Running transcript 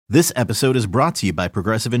This episode is brought to you by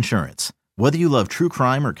Progressive Insurance. Whether you love true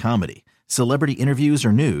crime or comedy, celebrity interviews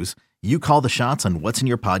or news, you call the shots on what's in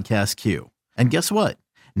your podcast queue. And guess what?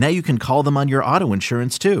 Now you can call them on your auto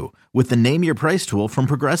insurance too with the Name Your Price tool from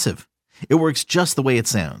Progressive. It works just the way it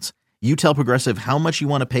sounds. You tell Progressive how much you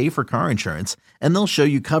want to pay for car insurance, and they'll show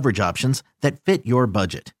you coverage options that fit your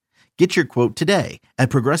budget. Get your quote today at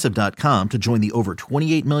Progressive.com to join the over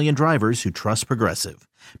 28 million drivers who trust Progressive.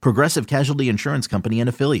 Progressive Casualty Insurance Company and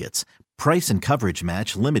Affiliates. Price and coverage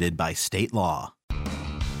match limited by state law.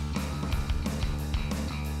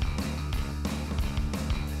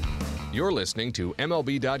 You're listening to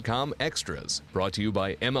MLB.com Extras, brought to you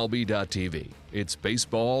by MLB.tv. It's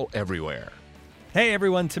baseball everywhere. Hey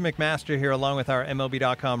everyone, Tim McMaster here along with our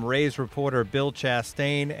MLB.com Rays reporter Bill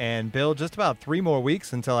Chastain. And Bill, just about 3 more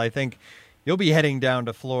weeks until I think you'll be heading down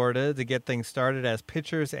to Florida to get things started as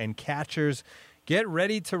pitchers and catchers get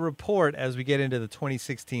ready to report as we get into the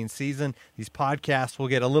 2016 season. These podcasts will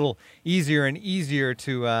get a little easier and easier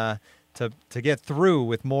to get through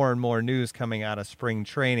with more and more news coming out of spring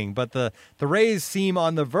training. But the Rays seem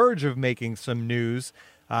on the verge of making some news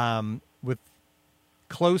with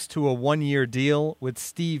close to a 1-year deal with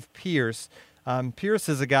Steve Pearce. Pearce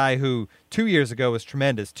is a guy who 2 years ago was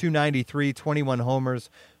tremendous. 293, 21 homers,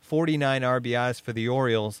 49 RBIs for the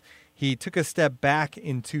Orioles. He took a step back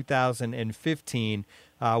in 2015.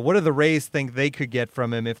 What do the Rays think they could get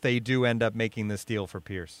from him if they do end up making this deal for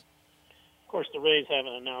Pearce? Of course, the Rays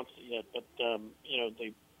haven't announced it yet, but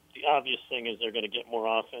the obvious thing is they're going to get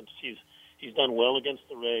more offense. He's done well against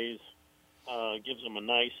the Rays. Gives them a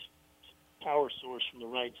nice power source from the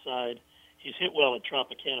right side. He's hit well at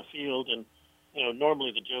Tropicana Field, and normally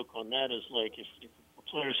the joke on that is like if a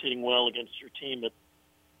player's hitting well against your team at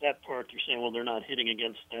that part, you're saying, well, they're not hitting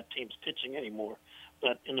against that team's pitching anymore.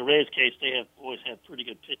 But in the Rays' case, they have always had pretty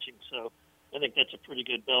good pitching, so I think that's a pretty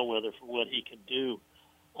good bellwether for what he can do.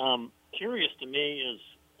 Curious to me is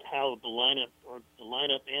how the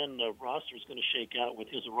lineup and the roster is going to shake out with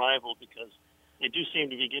his arrival, because they do seem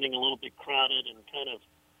to be getting a little bit crowded and kind of,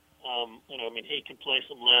 he can play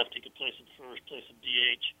some left, he can play some first, play some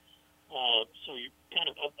DH. So you kind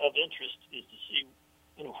of interest is to see,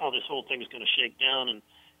 how this whole thing is going to shake down, and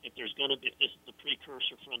if this is the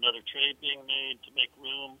precursor for another trade being made to make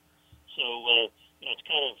room. So, it's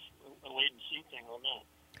kind of a wait and see thing on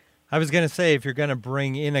that. I was going to say, if you're going to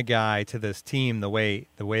bring in a guy to this team the way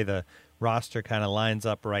the roster kind of lines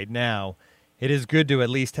up right now, it is good to at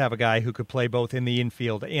least have a guy who could play both in the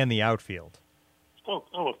infield and the outfield. Oh,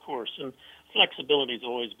 of course. And flexibility has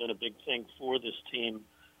always been a big thing for this team.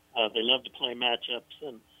 They love to play matchups,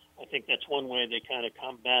 and I think that's one way they kind of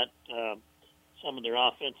combat some of their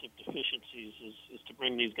offensive deficiencies is to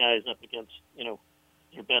bring these guys up against,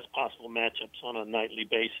 their best possible matchups on a nightly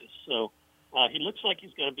basis. So he looks like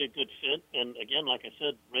he's going to be a good fit. And again, like I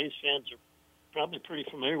said, Rays fans are probably pretty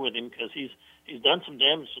familiar with him because he's done some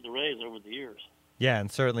damage to the Rays over the years. Yeah,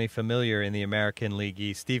 and certainly familiar in the American League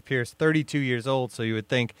East. Steve Pearce, 32 years old, so you would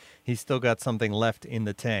think he's still got something left in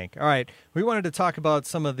the tank. All right, we wanted to talk about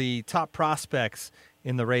some of the top prospects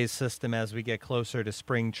in the Rays system as we get closer to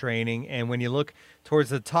spring training. And when you look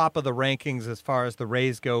towards the top of the rankings as far as the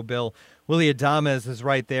Rays go, Bill, Willy Adames is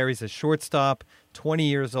right there. He's a shortstop, 20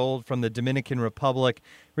 years old, from the Dominican Republic.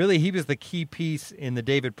 Really, he was the key piece in the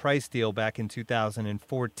David Price deal back in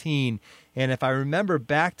 2014. And if I remember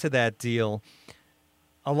back to that deal,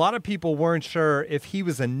 a lot of people weren't sure if he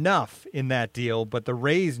was enough in that deal, but the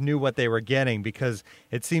Rays knew what they were getting, because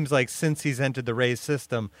it seems like since he's entered the Rays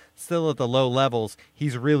system, still at the low levels,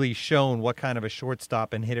 he's really shown what kind of a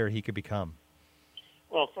shortstop and hitter he could become.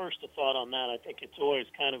 Well, first a thought on that, I think it's always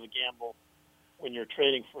kind of a gamble when you're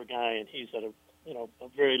trading for a guy and he's at a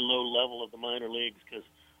very low level of the minor leagues, because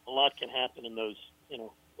a lot can happen in those,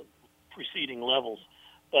 preceding levels.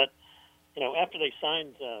 But after the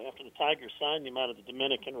Tigers signed him out of the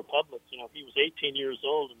Dominican Republic, he was 18 years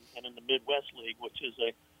old and in the Midwest League, which is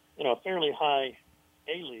a fairly high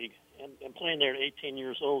A league, and playing there at 18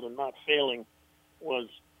 years old and not failing was,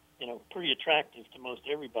 pretty attractive to most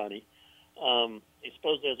everybody. He's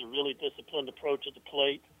supposed to have a really disciplined approach at the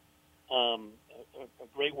plate, a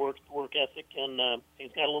great work ethic, and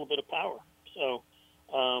he's got a little bit of power. So,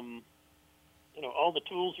 all the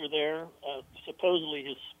tools are there. Supposedly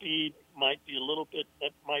his speed might be a little bit,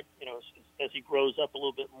 as he grows up a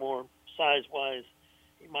little bit more size-wise,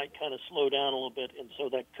 he might kind of slow down a little bit, and so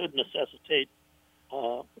that could necessitate,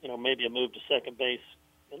 maybe a move to second base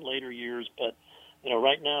in later years. But,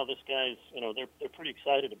 right now this guy's, they're pretty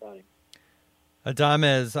excited about him.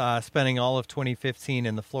 Adames spending all of 2015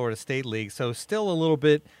 in the Florida State League, so still a little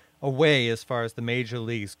bit away as far as the major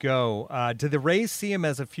leagues go. Do the Rays see him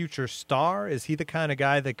as a future star? Is he the kind of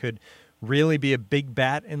guy that could really be a big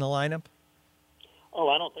bat in the lineup? Oh,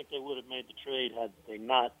 I don't think they would have made the trade had they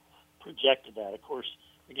not projected that. Of course,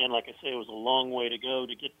 again, like I say, it was a long way to go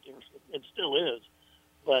to get there. It still is.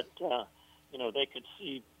 But, they could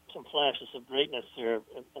see some flashes of greatness there,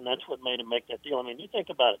 and that's what made him make that deal. I mean, you think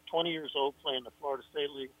about it, 20 years old playing the Florida State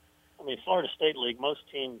League. I mean, Florida State League, most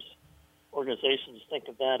teams, organizations think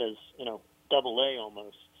of that as, double A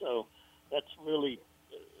almost. So that's really,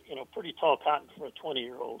 pretty tall cotton for a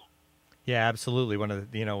 20-year-old. Yeah, absolutely. One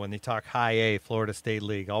of the, when they talk high A, Florida State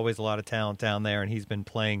League, always a lot of talent down there, and he's been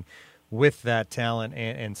playing with that talent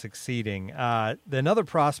and succeeding. Another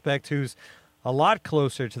prospect who's a lot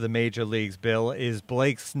closer to the major leagues, Bill, is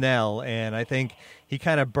Blake Snell, and I think he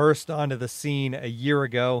kind of burst onto the scene a year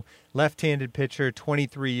ago. Left-handed pitcher,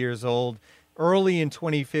 23 years old. Early in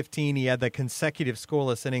 2015, he had the consecutive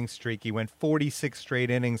scoreless innings streak. He went 46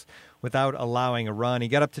 straight innings without allowing a run. He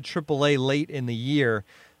got up to AAA late in the year,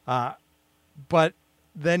 but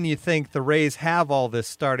then you think the Rays have all this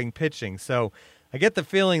starting pitching. So I get the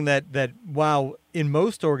feeling that while in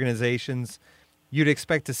most organizations you'd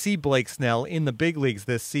expect to see Blake Snell in the big leagues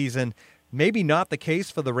this season, maybe not the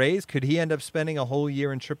case for the Rays. Could he end up spending a whole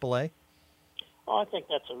year in AAA? Oh, I think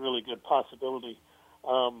that's a really good possibility.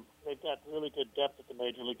 They've got really good depth at the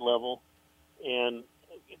major league level, and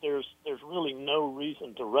there's really no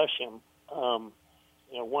reason to rush him.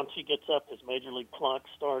 Once he gets up, his major league clock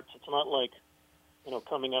starts. It's not like,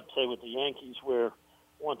 coming up, say, with the Yankees, where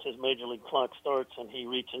once his major league clock starts and he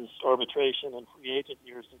reaches arbitration and free agent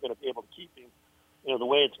years, they're going to be able to keep him. The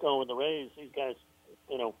way it's going with the Rays, these guys,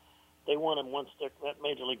 they want him once that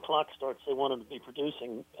major league clock starts. They want him to be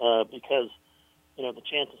producing because, the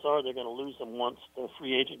chances are they're going to lose him once the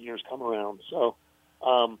free agent years come around. So,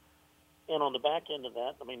 and on the back end of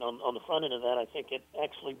that, on the front end of that, I think it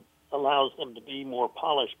actually allows them to be more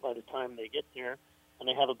polished by the time they get there, and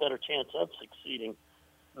they have a better chance of succeeding.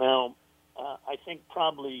 Now, I think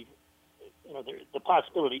probably, the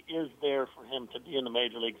possibility is there for him to be in the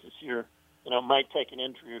major leagues this year. It might take an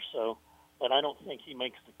injury or so, but I don't think he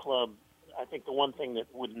makes the club. I think the one thing that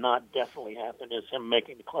would not definitely happen is him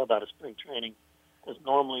making the club out of spring training, because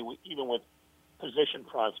normally, even with position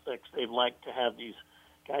prospects, they like to have these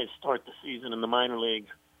guys start the season in the minor leagues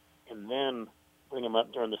and then bring them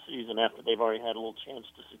up during the season after they've already had a little chance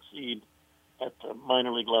to succeed at the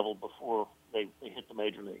minor league level before they hit the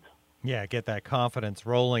major leagues. Yeah, get that confidence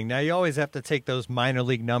rolling. Now, you always have to take those minor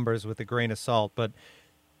league numbers with a grain of salt, but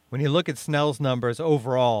when you look at Snell's numbers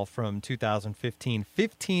overall from 2015,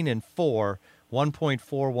 15-4,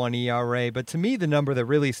 1.41 ERA, but to me the number that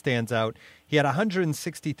really stands out, he had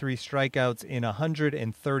 163 strikeouts in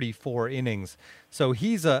 134 innings. So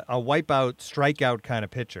he's a wipeout, strikeout kind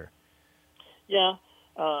of pitcher. Yeah,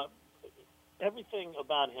 everything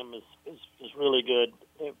about him is really good,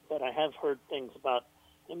 but I have heard things about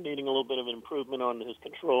him needing a little bit of an improvement on his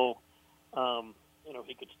control.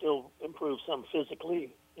 He could still improve some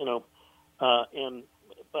physically, but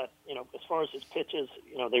as far as his pitches,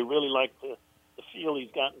 they really like the feel he's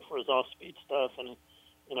gotten for his off-speed stuff, and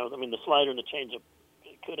the slider and the changeup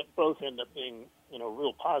could both end up being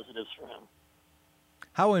real positives for him.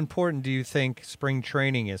 How important do you think spring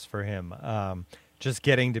training is for him? Just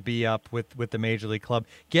getting to be up with the major league club,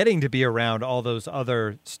 getting to be around all those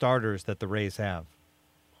other starters that the Rays have.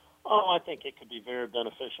 Oh, I think it could be very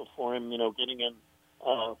beneficial for him. Getting in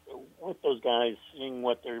with those guys, seeing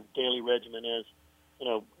what their daily regimen is.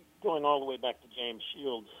 Going all the way back to James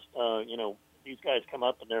Shields. These guys come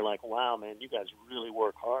up and they're like, wow, man, you guys really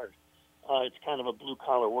work hard. It's kind of a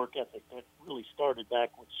blue-collar work ethic that really started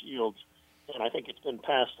back with Shields, and I think it's been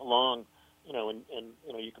passed along, and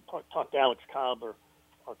you can talk to Alex Cobb or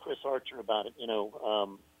Chris Archer about it.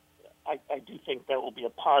 I do think that will be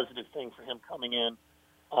a positive thing for him coming in.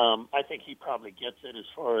 I think he probably gets it as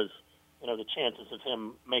far as, the chances of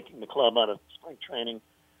him making the club out of spring training.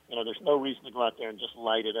 There's no reason to go out there and just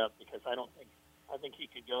light it up, because I think he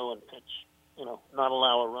could go and pitch, not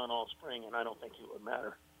allow a run all spring, and I don't think it would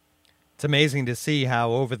matter. It's amazing to see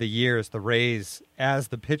how over the years the Rays, as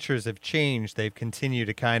the pitchers have changed, they've continued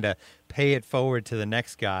to kind of pay it forward to the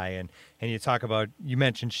next guy. And you talk about, you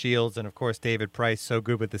mentioned Shields and, of course, David Price, so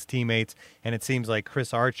good with his teammates, and it seems like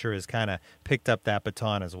Chris Archer has kind of picked up that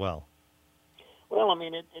baton as well. Well,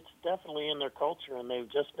 it's definitely in their culture, and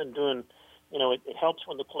they've just been doing, it helps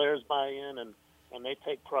when the players buy in and they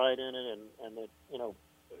take pride in it, and it,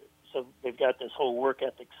 so they've got this whole work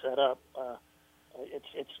ethic set up.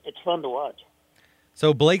 It's fun to watch.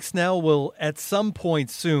 So Blake Snell will, at some point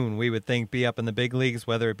soon, we would think, be up in the big leagues,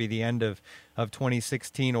 whether it be the end of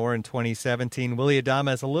 2016 or in 2017. Willy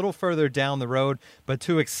Adames a little further down the road, but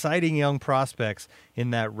two exciting young prospects in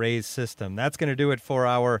that Rays system. That's going to do it for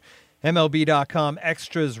our MLB.com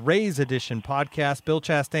Extras Rays Edition podcast. Bill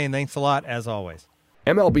Chastain, thanks a lot, as always.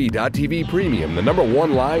 MLB.tv Premium, the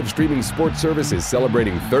 #1 live streaming sports service, is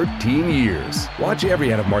celebrating 13 years. Watch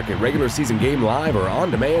every out-of-market regular season game live or on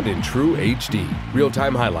demand in true HD.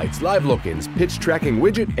 Real-time highlights, live look-ins, pitch tracking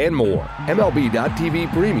widget, and more.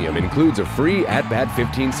 MLB.tv Premium includes a free At-Bat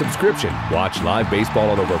 15 subscription. Watch live baseball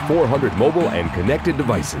on over 400 mobile and connected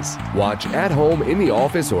devices. Watch at home, in the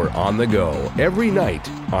office, or on the go every night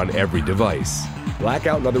on every device.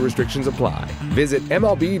 Blackout and other restrictions apply. Visit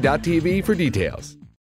MLB.tv for details.